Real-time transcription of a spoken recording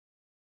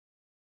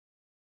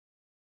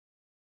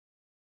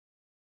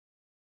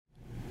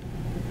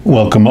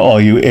Welcome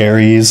all you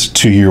Aries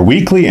to your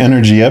weekly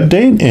energy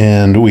update,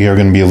 and we are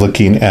going to be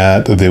looking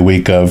at the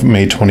week of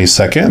May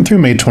 22nd through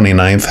May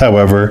 29th.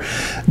 However,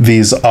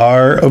 these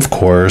are, of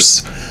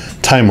course,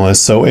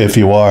 timeless, so if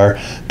you are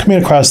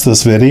coming across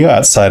this video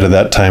outside of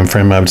that time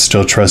frame, I would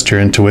still trust your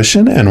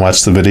intuition and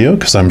watch the video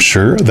because I'm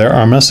sure there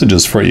are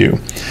messages for you.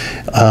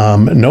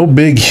 No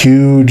big,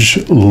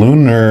 huge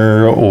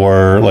lunar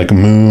or like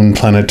moon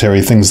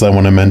planetary things I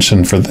want to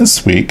mention for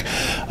this week.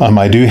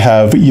 I do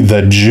have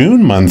the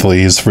June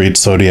monthlies for each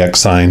zodiac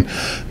sign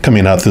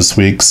coming out this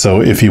week,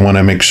 so if you want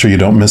to make sure you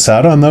don't miss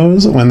out on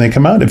those when they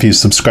come out, if you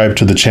subscribe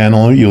to the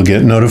channel, you'll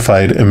get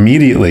notified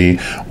immediately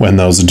when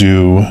those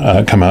do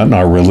come out and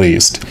are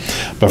released.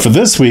 But for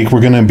this week, we're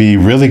going to be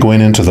really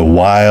going into the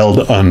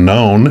wild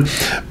unknown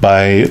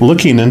by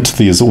looking into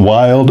these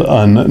wild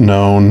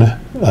unknown.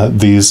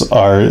 These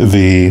are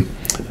the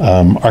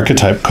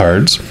archetype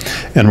cards,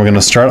 and we're going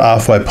to start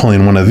off by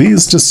pulling one of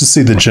these just to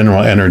see the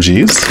general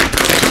energies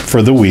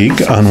for the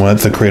week on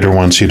what the creator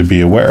wants you to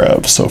be aware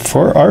of. So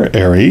for our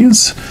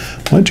Aries,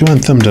 what do you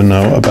want them to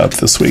know about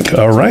this week?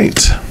 All right.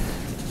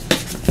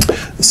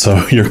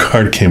 So your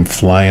card came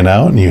flying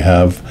out, and you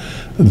have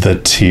the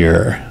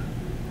Tear.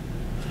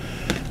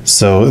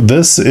 So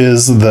this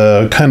is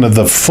the kind of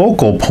the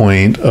focal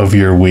point of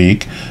your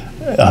week.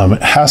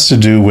 It has to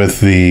do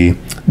with the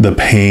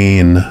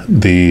pain,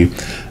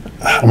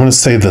 I want to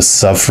say the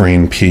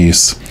suffering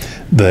piece,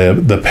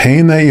 the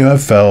pain that you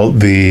have felt,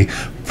 the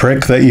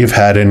prick that you've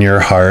had in your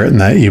heart and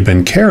that you've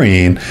been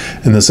carrying,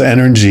 and this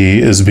energy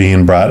is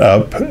being brought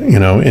up,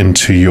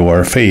 into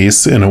your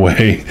face in a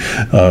way.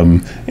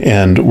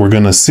 And we're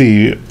going to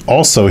see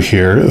also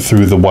here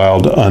through the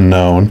wild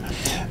unknown,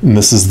 and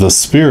this is the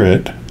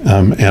spirit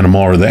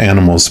animal, or the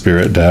animal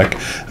spirit deck.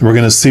 And we're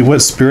going to see what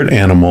spirit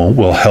animal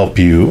will help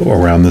you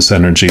around this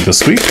energy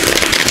this week.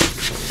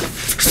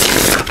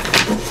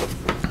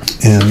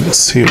 And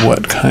see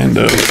what kind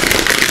of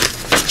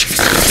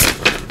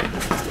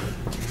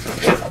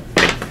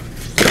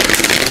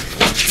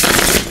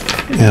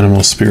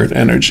animal spirit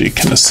energy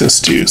can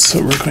assist you.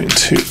 So we're going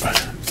to,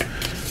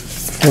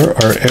 for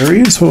our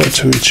Aries,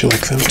 what would you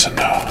like them to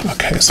know?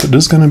 Okay, so it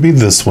is going to be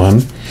this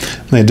one.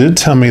 They did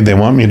tell me they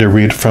want me to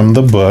read from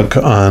the book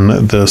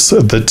on this,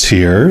 the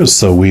Tear,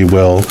 so we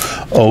will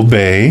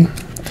obey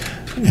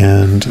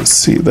and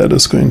see. That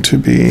is going to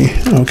be,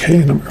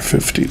 okay, number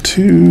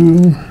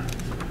 52.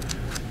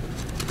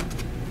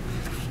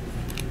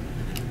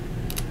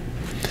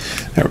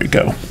 There we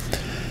go.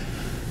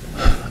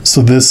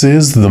 So this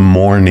is the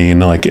mourning,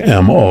 like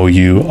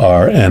M-O-U-R-N-I-N-G,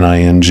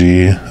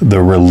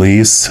 the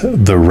release,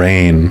 the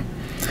rain.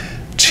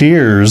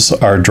 Tears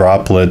are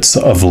droplets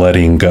of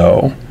letting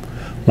go.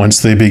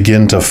 Once they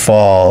begin to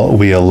fall,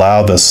 we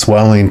allow the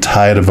swelling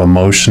tide of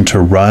emotion to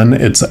run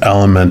its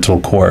elemental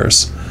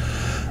course.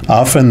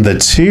 Often the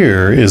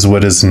tear is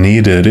what is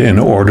needed in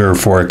order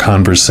for a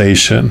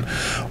conversation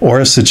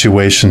or a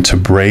situation to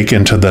break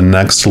into the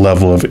next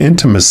level of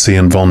intimacy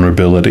and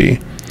vulnerability.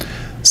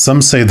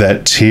 Some say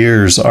that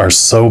tears are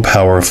so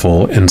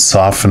powerful in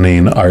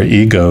softening our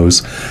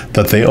egos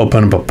that they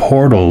open up a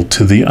portal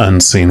to the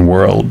unseen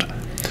world.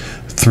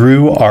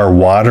 Through our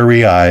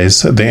watery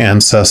eyes, the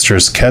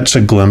ancestors catch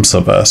a glimpse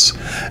of us,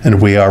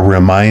 and we are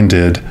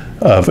reminded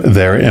of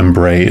their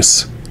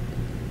embrace.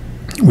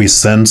 We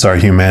sense our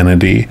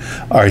humanity,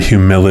 our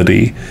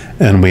humility,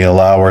 and we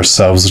allow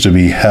ourselves to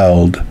be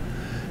held.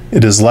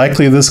 It is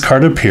likely this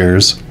card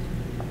appears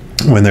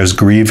when there's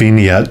grieving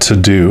yet to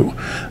do,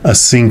 a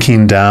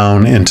sinking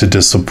down into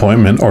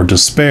disappointment or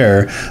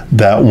despair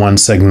that,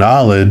 once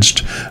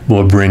acknowledged,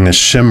 will bring a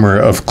shimmer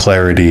of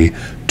clarity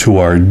to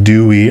our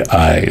dewy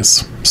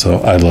eyes. So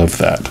I love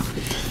that.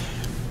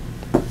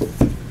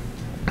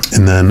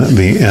 And then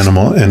the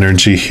animal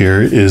energy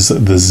here is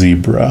the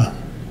zebra.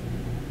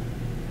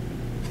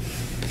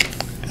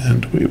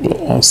 And we will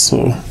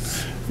also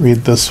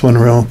read this one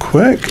real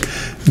quick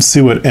and see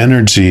what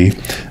energy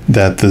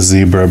that the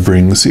zebra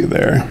brings you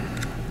there.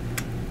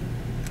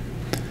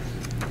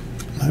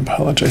 I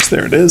apologize,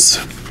 there it is.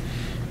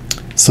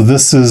 So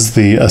this is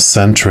the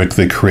eccentric,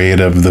 the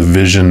creative, the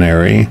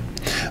visionary.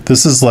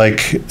 This is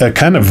like a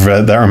kind of,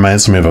 that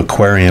reminds me of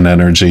Aquarian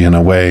energy in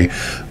a way,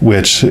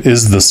 which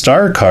is the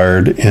star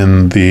card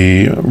in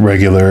the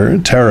regular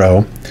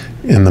tarot,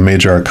 in the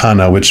major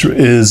arcana, which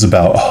is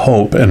about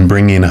hope and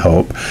bringing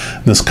hope.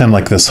 This kind of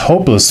like this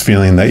hopeless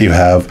feeling that you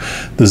have,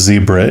 the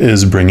zebra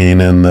is bringing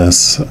in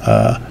this,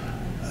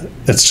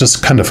 it's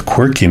just kind of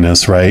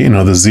quirkiness, right?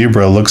 The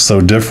zebra looks so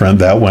different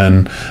that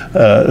when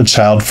a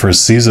child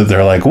first sees it,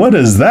 they're like, what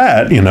is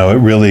that? It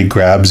really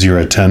grabs your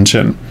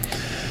attention.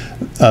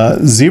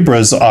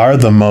 Zebras are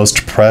the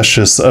most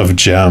precious of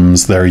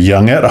gems. They're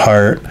young at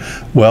heart,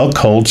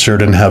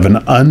 well-cultured, and have an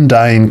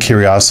undying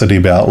curiosity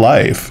about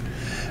life.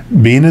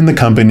 Being in the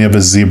company of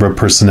a zebra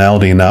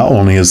personality not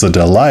only is a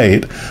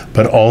delight,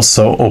 but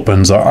also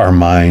opens our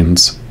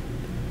minds.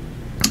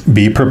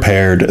 Be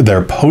prepared,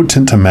 their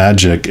potent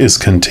magic is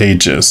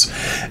contagious,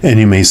 and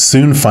you may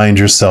soon find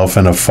yourself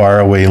in a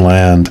faraway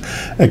land,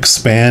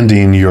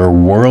 expanding your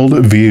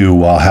world view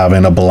while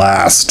having a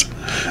blast.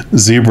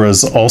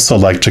 Zebras also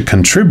like to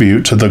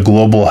contribute to the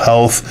global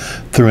health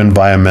through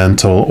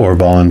environmental or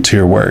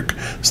volunteer work.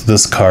 So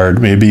this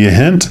card may be a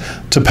hint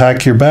to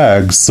pack your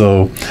bags.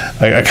 So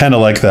I kind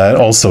of like that.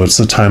 Also, it's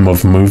a time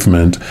of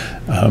movement.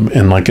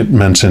 And like it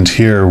mentioned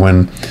here,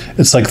 when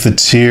it's like the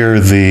tear,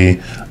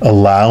 the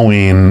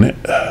allowing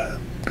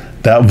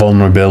that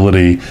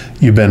vulnerability,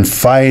 you've been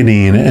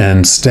fighting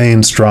and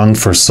staying strong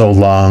for so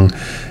long.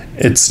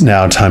 It's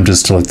now time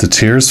just to let the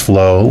tears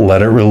flow,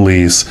 let it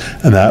release,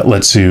 and that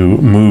lets you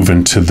move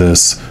into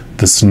this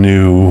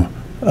new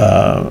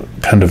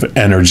kind of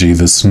energy,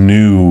 this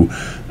new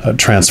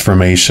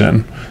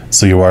transformation.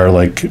 So you are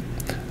like,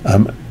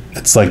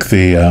 it's like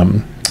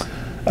the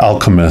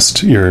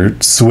alchemist. You're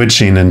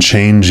switching and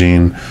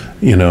changing,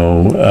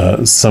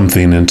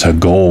 something into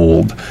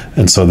gold.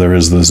 And so there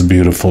is this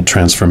beautiful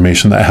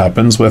transformation that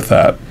happens with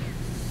that.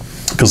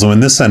 Because when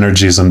this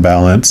energy is in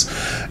balance,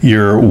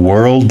 you're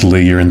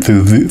worldly, you're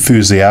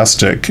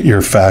enthusiastic,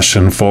 you're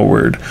fashion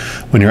forward.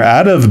 When you're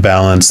out of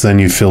balance, then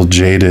you feel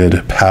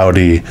jaded,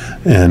 pouty,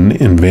 and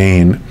in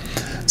vain.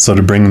 So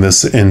to bring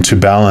this into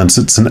balance,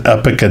 it's an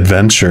epic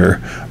adventure,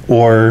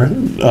 or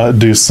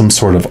do some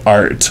sort of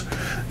art,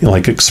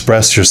 like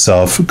express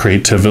yourself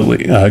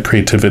creatively.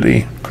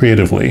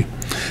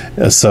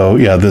 So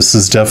yeah, this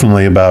is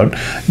definitely about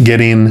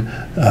getting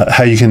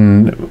how you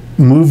can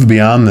move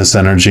beyond this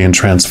energy and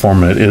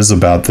transform it. It is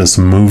about this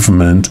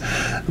movement,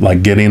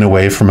 like getting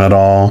away from it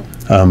all,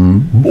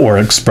 or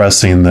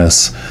expressing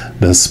this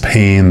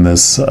pain,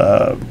 this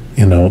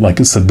like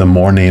I said, the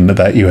mourning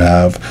that you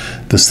have,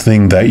 this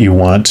thing that you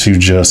want to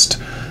just,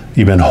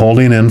 you've been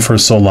holding in for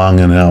so long,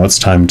 and now it's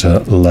time to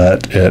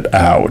let it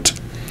out.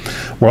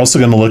 We're also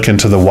going to look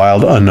into the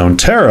Wild Unknown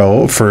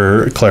Tarot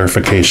for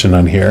clarification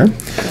on here.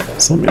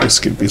 So let me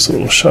just give these a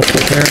little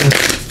shuffle here.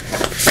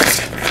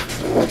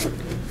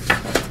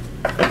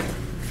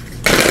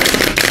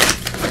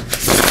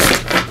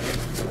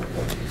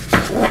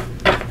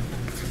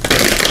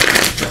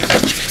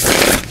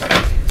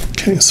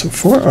 Okay, so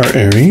for our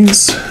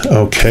Aries,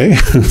 okay,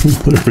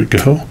 there we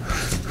go.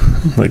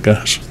 Oh my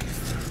gosh.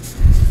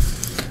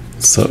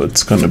 So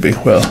it's going to be,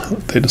 well,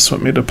 they just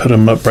want me to put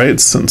them upright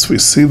since we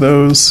see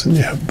those. And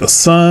you have the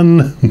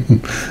Sun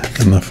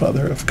and the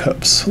Father of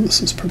Cups. So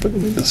this is perfect.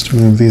 Let me just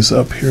move these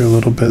up here a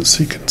little bit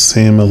so you can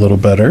see them a little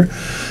better.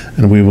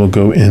 And we will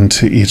go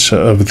into each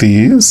of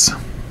these.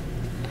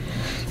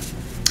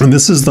 And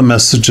this is the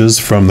messages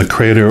from the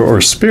Creator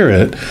or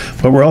Spirit,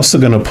 but we're also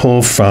going to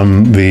pull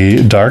from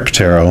the Dark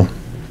Tarot.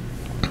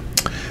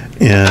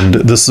 And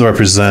this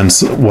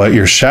represents what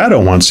your shadow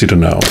wants you to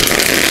know.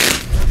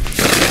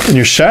 And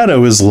your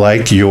shadow is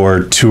like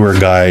your tour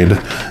guide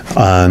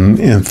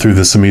through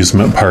this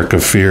amusement park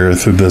of fear,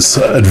 through this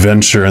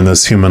adventure in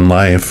this human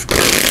life.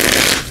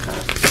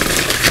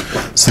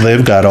 So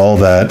they've got all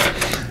that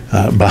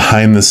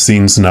behind the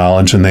scenes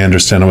knowledge, and they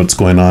understand what's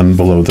going on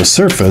below the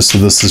surface. So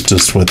this is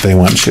just what they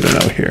want you to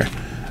know here.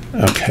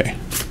 Okay.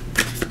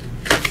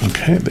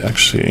 Okay, they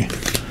actually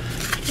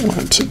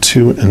want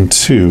 2 and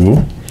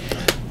 2.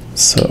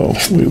 So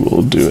we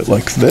will do it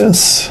like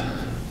this.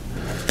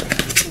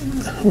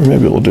 Or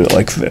maybe we'll do it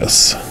like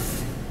this.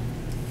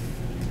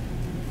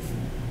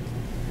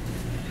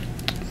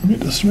 Let me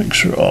just make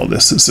sure all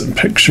this is in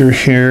picture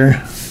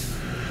here.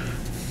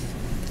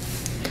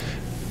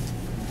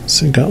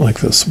 So you got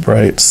like this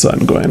bright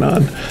sun going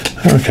on.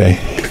 Okay,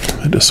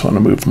 I just want to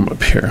move them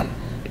up here.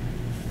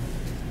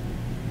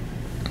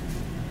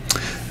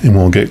 And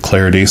we'll get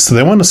clarity. So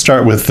they want to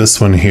start with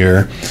this one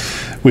here,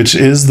 which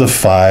is the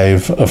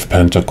 5 of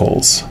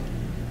Pentacles.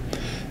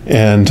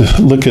 And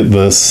look at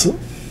this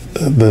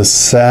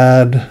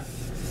sad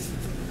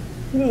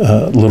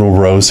little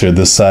rose here,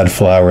 this sad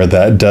flower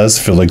that does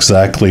feel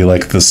exactly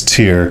like this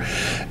tear.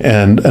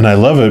 And I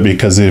love it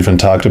because they even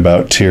talked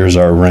about tears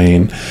are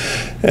rain.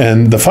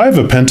 And the 5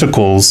 of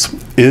Pentacles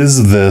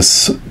is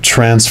this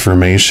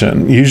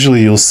transformation.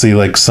 Usually you'll see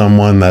like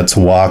someone that's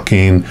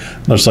walking.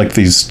 There's like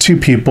these 2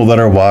 people that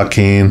are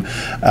walking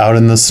out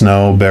in the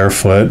snow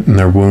barefoot, and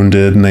they're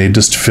wounded, and they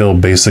just feel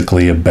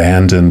basically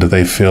abandoned.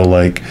 They feel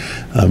like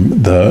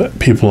the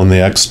people in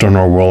the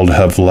external world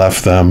have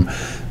left them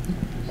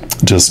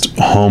just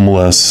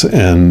homeless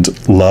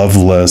and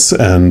loveless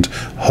and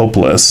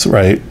hopeless,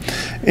 right?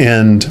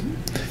 And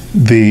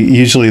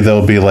usually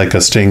there'll be like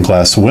a stained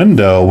glass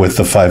window with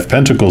the 5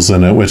 pentacles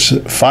in it, which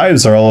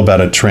 5s are all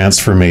about a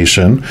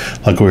transformation,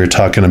 like we were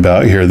talking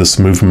about here, this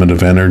movement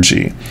of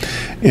energy.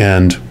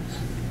 And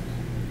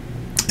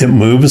it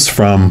moves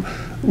from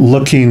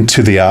looking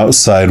to the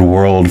outside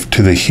world,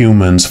 to the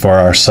humans for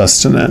our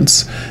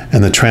sustenance.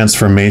 And the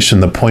transformation,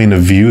 the point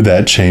of view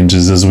that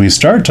changes as we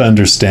start to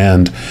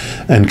understand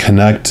and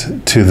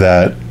connect to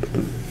that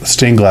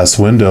stained glass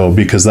window,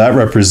 because that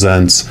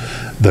represents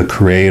the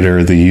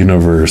creator, the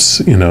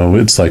universe.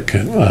 It's like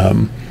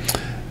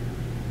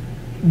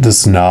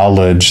this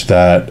knowledge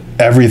that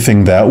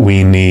everything that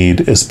we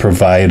need is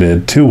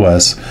provided to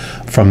us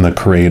from the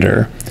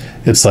creator.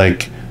 It's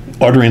like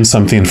ordering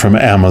something from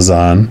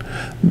Amazon.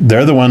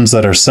 They're the ones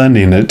that are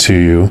sending it to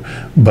you,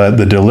 but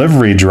the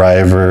delivery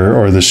driver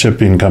or the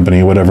shipping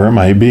company, whatever it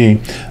might be,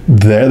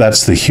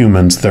 that's the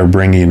humans. They're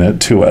bringing it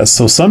to us.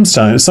 So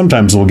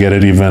sometimes we'll get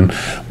it even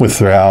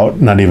without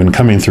not even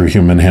coming through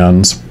human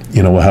hands.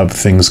 We'll have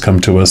things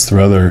come to us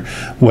through other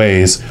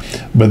ways.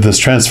 But this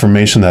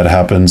transformation that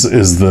happens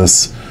is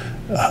this,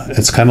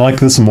 it's kind of like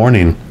this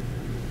morning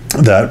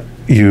that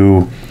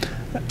you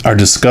are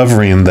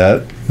discovering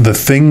that the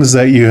things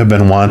that you have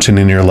been wanting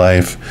in your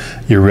life,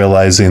 you're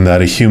realizing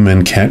that a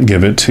human can't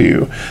give it to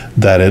you,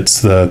 that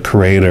it's the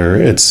creator.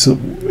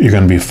 You're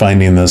going to be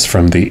finding this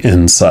from the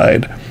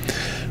inside.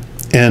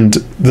 And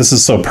this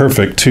is so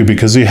perfect too,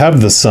 because you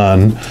have the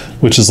sun,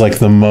 which is like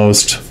the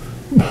most,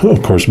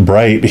 of course,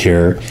 bright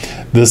here.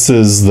 This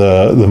is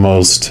the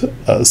most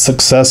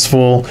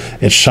successful.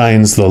 It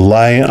shines the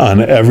light on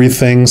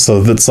everything.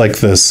 So that's like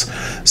this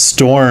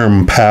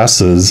storm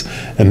passes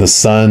and the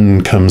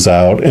sun comes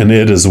out, and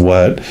it is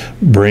what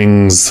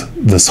brings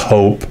this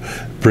hope,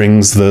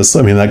 brings this.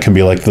 I mean, that can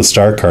be like the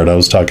star card I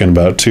was talking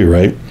about too,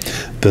 right?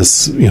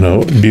 This,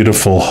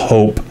 beautiful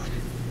hope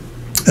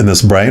and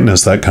this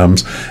brightness that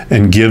comes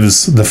and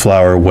gives the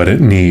flower what it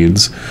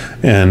needs.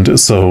 And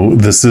so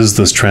this is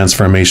this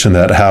transformation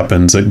that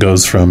happens. It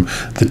goes from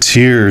the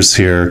tears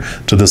here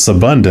to this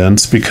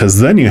abundance, because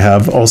then you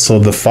have also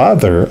the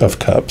Father of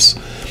Cups.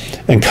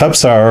 And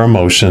cups are our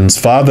emotions.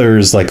 Father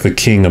is like the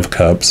King of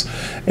Cups.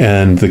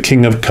 And the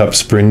King of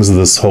Cups brings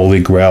this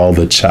Holy Grail,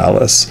 the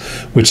chalice,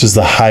 which is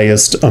the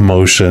highest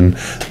emotion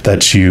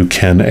that you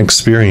can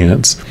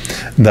experience.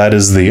 That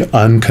is the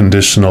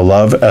unconditional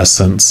love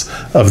essence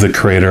of the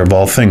creator of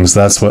all things.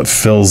 That's what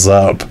fills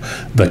up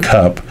the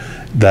cup.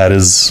 That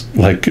is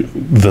like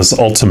this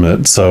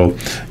ultimate. So,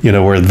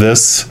 where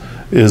this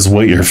is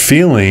what you're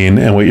feeling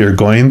and what you're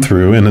going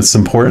through. And it's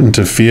important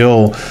to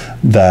feel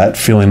that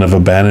feeling of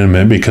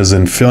abandonment, because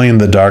in feeling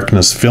the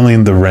darkness,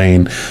 feeling the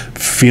rain,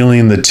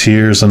 feeling the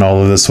tears and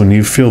all of this, when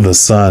you feel the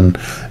sun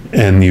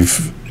and you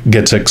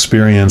get to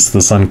experience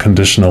this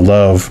unconditional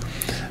love,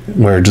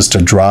 where just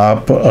a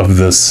drop of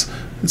this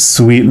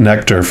sweet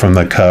nectar from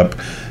the cup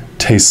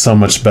tastes so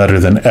much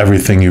better than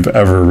everything you've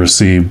ever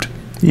received,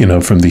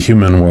 from the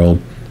human world.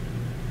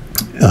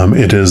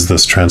 It is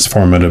this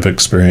transformative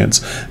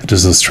experience. It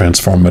is this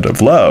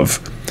transformative love.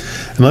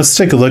 And let's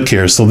take a look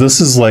here. So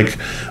this is like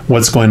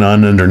what's going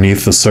on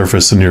underneath the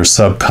surface in your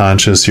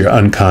subconscious, your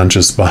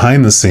unconscious,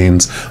 behind the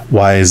scenes.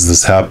 Why is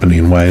this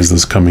happening? Why is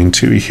this coming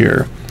to you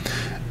here?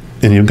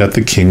 And you've got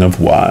the King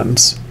of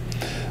Wands.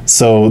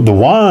 So the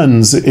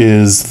wands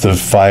is the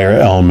fire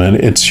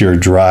element. It's your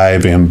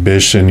drive,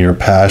 ambition, your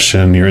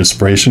passion, your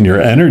inspiration, your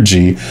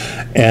energy,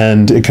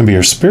 and it can be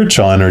your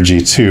spiritual energy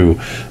too.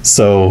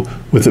 So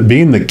with it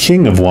being the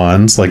King of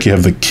Wands, like you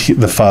have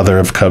the Father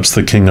of Cups,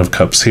 the King of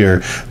Cups here,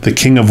 the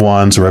King of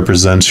Wands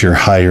represents your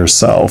higher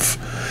self.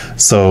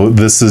 So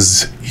this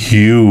is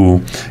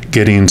you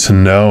getting to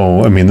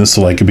know, this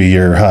will like be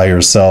your higher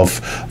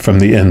self from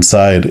the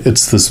inside.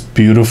 It's this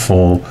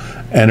beautiful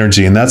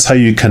energy, and that's how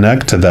you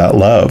connect to that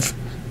love,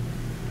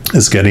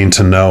 is getting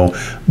to know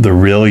the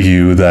real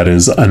you that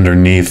is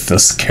underneath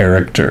this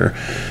character,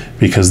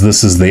 because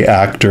this is the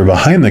actor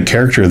behind the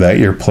character that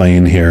you're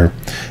playing here.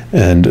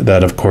 And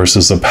that, of course,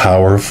 is a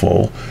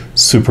powerful,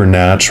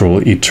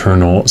 supernatural,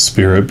 eternal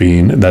spirit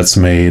being that's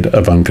made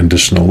of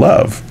unconditional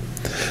love.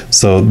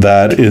 So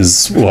that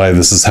is why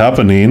this is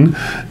happening.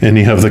 And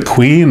you have the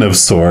Queen of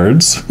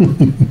Swords.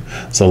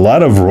 It's a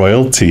lot of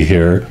royalty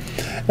here.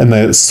 And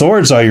the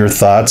swords are your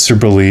thoughts, your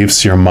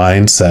beliefs, your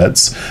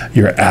mindsets,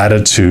 your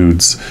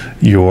attitudes,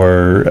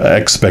 your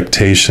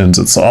expectations.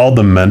 It's all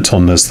the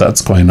mentalness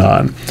that's going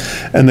on.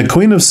 And the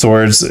Queen of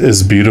Swords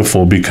is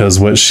beautiful because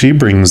what she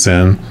brings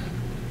in,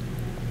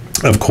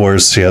 of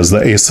course, she has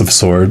the Ace of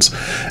Swords.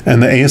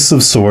 And the Ace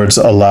of Swords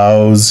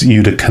allows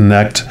you to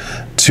connect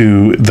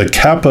to the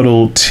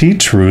capital T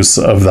truths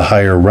of the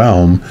higher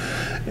realm.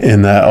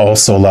 And that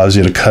also allows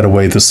you to cut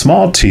away the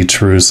small T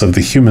truths of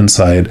the human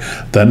side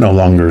that no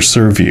longer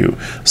serve you.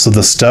 So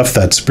the stuff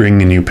that's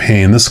bringing you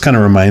pain, this kind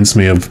of reminds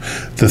me of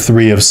the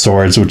Three of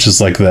Swords, which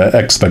is like the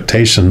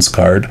expectations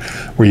card,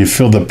 where you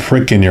feel the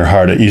prick in your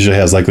heart. It usually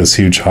has like this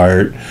huge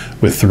heart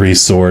with three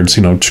swords,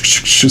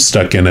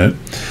 stuck in it.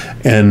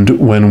 And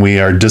when we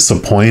are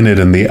disappointed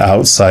in the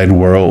outside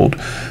world,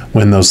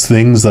 when those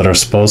things that are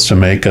supposed to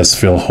make us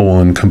feel whole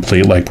and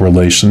complete, like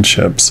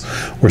relationships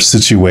or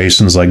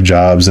situations like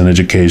jobs and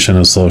education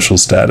and social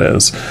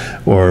status,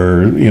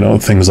 or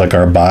things like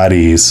our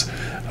bodies,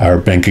 our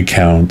bank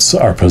accounts,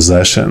 our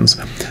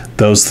possessions,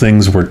 those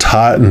things we're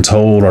taught and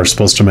told are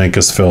supposed to make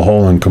us feel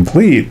whole and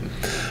complete,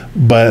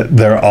 but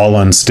they're all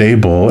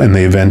unstable, and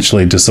they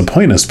eventually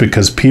disappoint us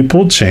because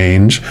people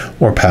change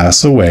or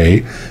pass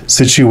away,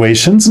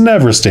 situations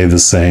never stay the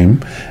same,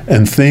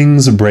 and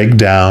things break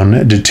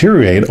down,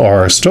 deteriorate,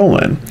 or are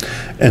stolen.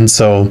 And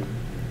so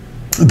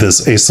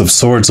this Ace of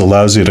Swords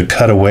allows you to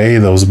cut away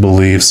those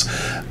beliefs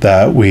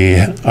that we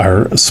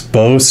are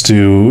supposed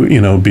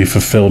to, be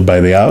fulfilled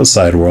by the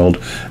outside world,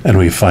 and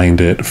we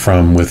find it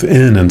from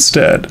within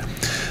instead.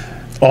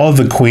 all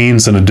the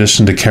queens, in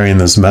addition to carrying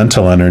this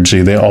mental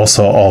energy, they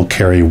also all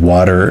carry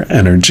water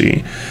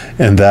energy.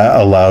 And that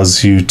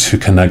allows you to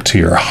connect to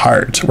your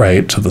heart,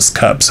 right? To this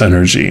cups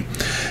energy.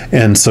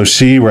 And so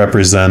she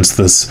represents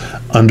this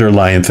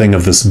underlying thing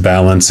of this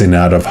balancing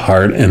out of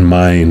heart and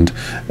mind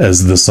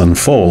as this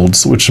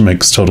unfolds, which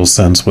makes total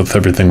sense with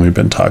everything we've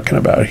been talking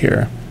about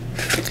here.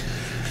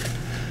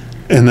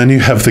 And then you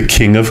have the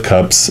King of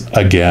Cups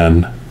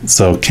again.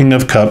 So King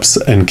of Cups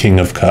and King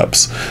of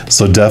Cups.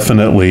 So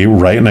definitely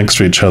right next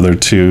to each other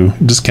too.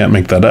 Just can't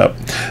make that up.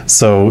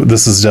 So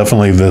this is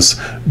definitely this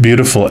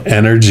beautiful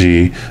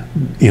energy.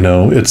 You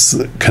know, it's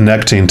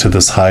connecting to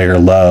this higher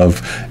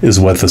love is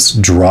what this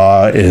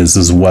draw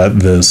is what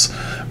this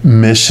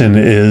mission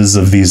is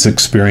of these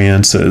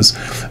experiences.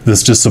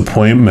 This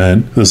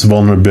disappointment, this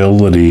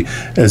vulnerability,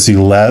 as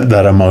you let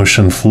that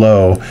emotion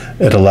flow,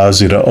 it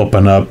allows you to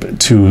open up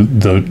to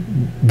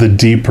the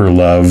deeper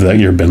love that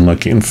you've been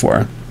looking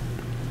for.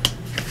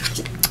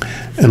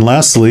 And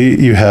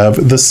lastly, you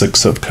have the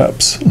Six of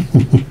Cups.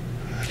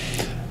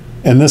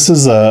 And this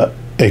is a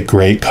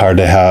great card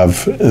to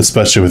have,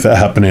 especially with it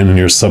happening in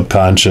your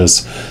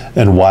subconscious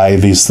and why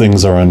these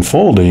things are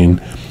unfolding.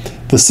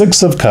 The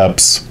Six of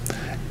Cups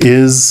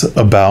is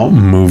about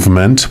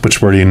movement,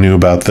 which we already knew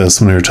about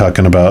this when we were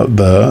talking about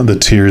the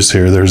tears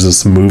here. There's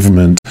this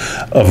movement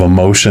of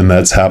emotion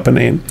that's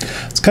happening.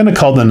 It's kind of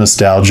called the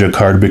nostalgia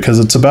card because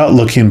it's about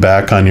looking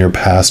back on your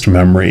past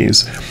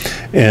memories.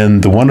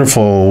 And the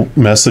wonderful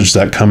message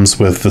that comes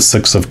with the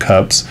Six of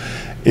Cups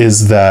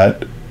is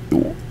that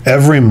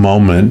every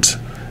moment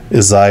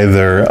is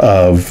either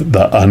of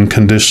the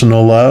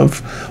unconditional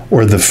love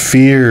or the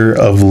fear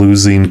of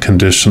losing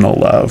conditional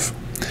love.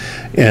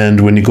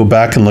 And when you go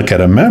back and look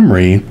at a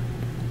memory,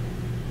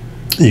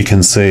 you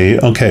can say,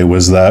 okay,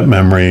 was that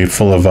memory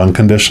full of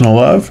unconditional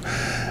love?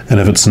 And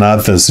if it's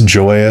not this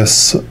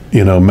joyous,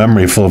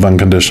 memory full of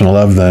unconditional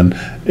love, then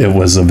it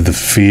was of the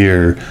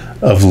fear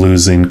of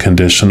losing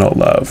conditional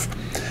love.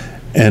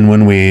 And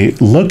when we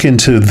look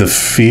into the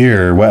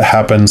fear, what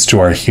happens to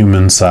our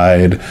human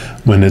side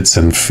when it's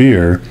in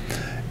fear,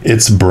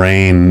 its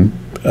brain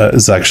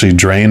is actually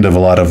drained of a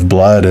lot of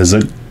blood as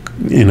it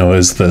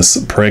as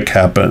this prick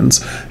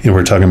happens.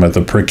 We're talking about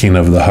the pricking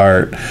of the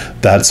heart.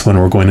 That's when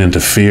we're going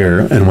into fear.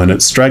 And when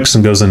it strikes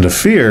and goes into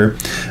fear,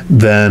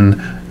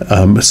 then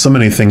so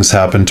many things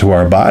happen to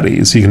our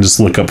bodies. You can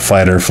just look up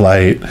fight or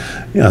flight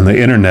on the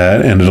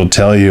internet and it'll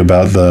tell you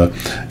about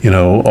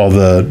all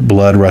the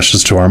blood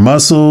rushes to our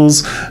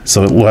muscles.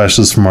 So it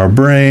rushes from our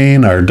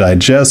brain, our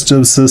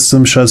digestive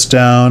system shuts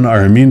down,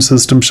 our immune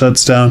system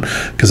shuts down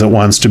because it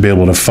wants to be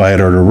able to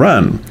fight or to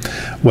run.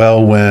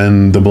 Well,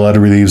 when the blood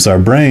leaves our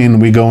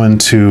brain, we go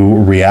into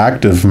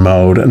reactive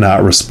mode,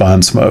 not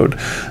response mode.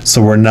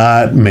 So we're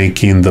not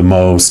making the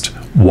most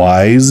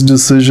wise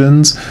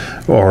decisions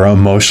or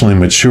emotionally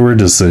mature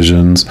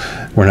decisions.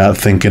 We're not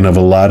thinking of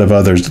a lot of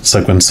others. It's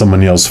like when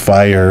someone yells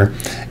fire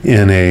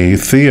in a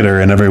theater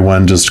and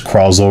everyone just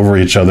crawls over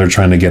each other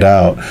trying to get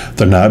out.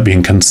 They're not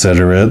being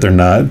considerate. They're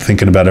not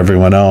thinking about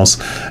everyone else.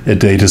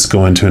 They just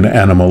go into an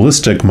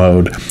animalistic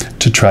mode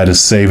to try to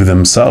save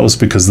themselves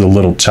because the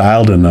little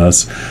child in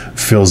us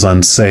feels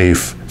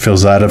unsafe,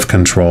 feels out of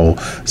control.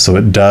 So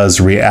it does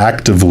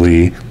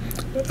reactively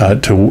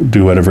to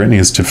do whatever it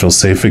needs to feel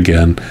safe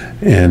again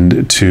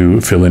and to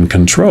feel in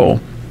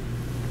control.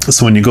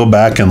 So when you go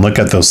back and look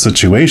at those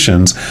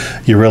situations,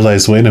 you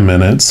realize, wait a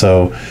minute,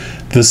 so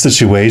this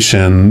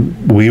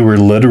situation, we were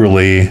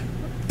literally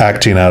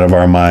acting out of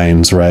our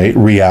minds, right?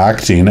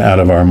 Reacting out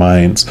of our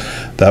minds.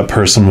 That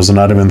person was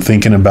not even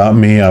thinking about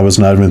me. I was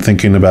not even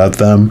thinking about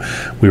them.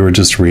 We were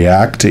just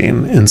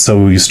reacting. And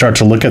so you start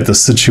to look at the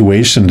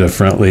situation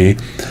differently,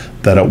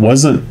 that it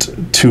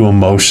wasn't two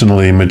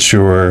emotionally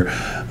mature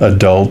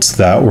adults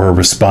that were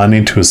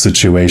responding to a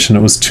situation.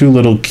 It was two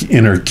little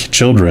inner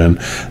children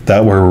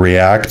that were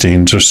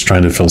reacting, just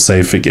trying to feel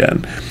safe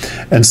again.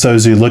 And so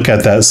as you look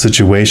at that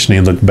situation,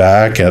 you look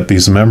back at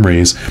these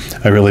memories,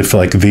 I really feel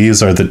like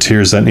these are the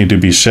tears that need to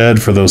be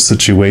shed for those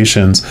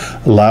situations,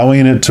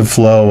 allowing it to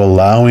flow,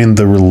 allowing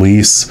the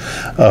release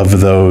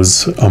of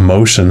those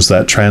emotions,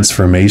 that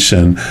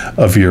transformation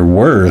of your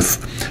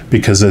worth.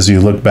 Because as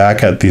you look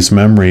back at these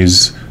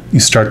memories, you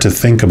start to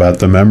think about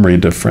the memory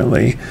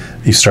differently.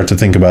 You start to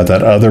think about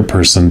that other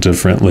person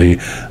differently,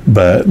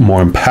 but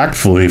more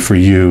impactfully for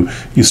you,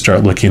 you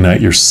start looking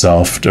at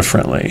yourself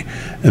differently.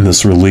 And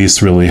this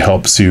release really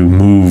helps you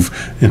move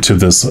into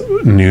this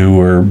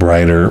newer,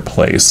 brighter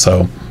place.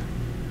 So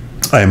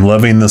I'm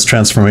loving this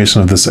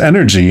transformation of this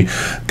energy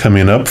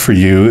coming up for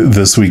you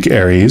this week,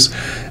 Aries.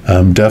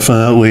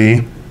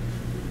 Definitely,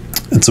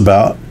 it's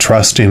about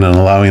trusting and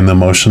allowing the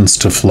emotions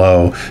to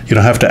flow. You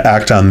don't have to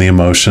act on the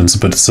emotions,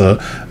 but it's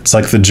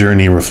like the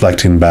journey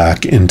reflecting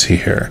back into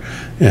here.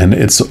 And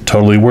it's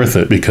totally worth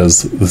it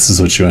because this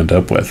is what you end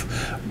up with.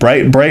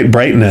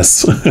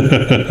 Brightness.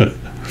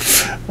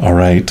 All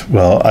right.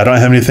 Well, I don't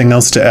have anything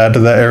else to add to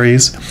that,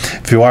 Aries.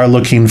 If you are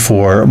looking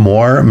for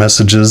more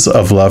messages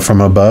of love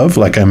from above,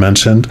 like I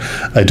mentioned,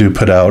 I do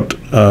put out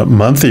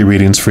monthly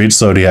readings for each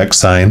zodiac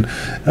sign.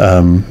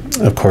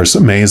 Of course,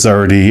 May's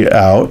already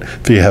out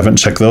if you haven't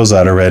checked those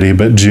out already,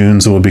 but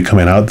June's will be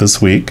coming out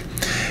this week.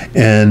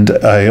 And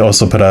I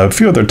also put out a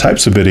few other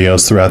types of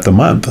videos throughout the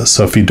month.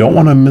 So if you don't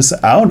want to miss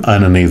out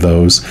on any of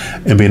those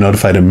and be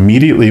notified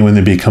immediately when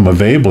they become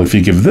available, if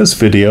you give this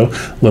video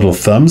a little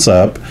thumbs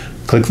up,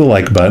 click the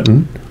like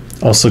button,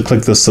 also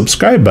click the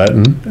subscribe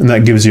button, and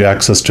that gives you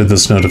access to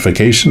this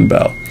notification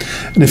bell.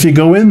 And if you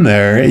go in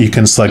there, you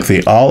can select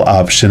the all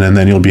option, and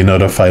then you'll be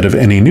notified of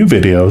any new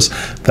videos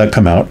that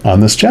come out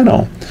on this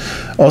channel.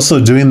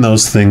 Also, doing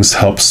those things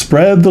helps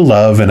spread the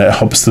love, and it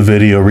helps the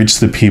video reach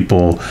the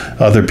people,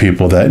 other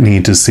people that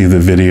need to see the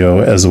video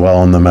as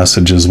well, and the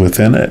messages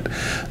within it.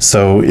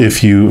 So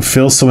if you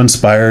feel so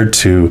inspired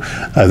to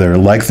either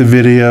like the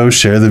video,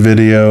 share the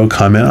video,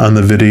 comment on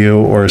the video,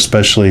 or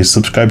especially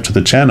subscribe to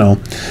the channel,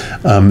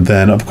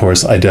 then of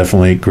course I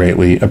definitely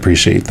greatly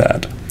appreciate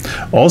that.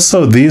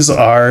 Also, these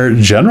are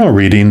general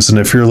readings, and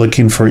if you're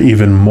looking for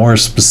even more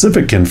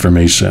specific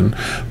information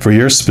for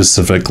your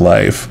specific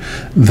life,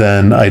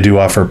 then I do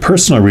offer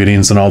personal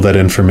readings, and all that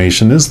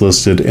information is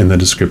listed in the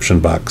description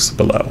box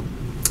below.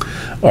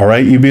 All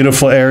right, you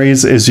beautiful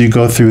Aries, as you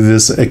go through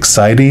this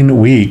exciting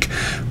week,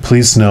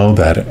 please know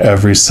that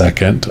every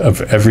second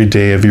of every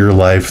day of your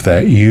life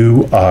that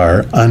you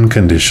are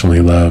unconditionally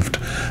loved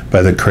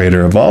by the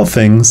Creator of all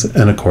things,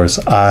 and of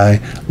course, I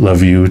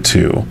love you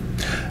too.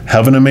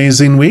 Have an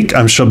amazing week.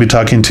 I'm sure I'll be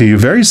talking to you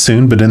very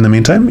soon, but in the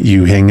meantime,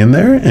 you hang in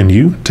there and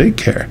you take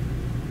care.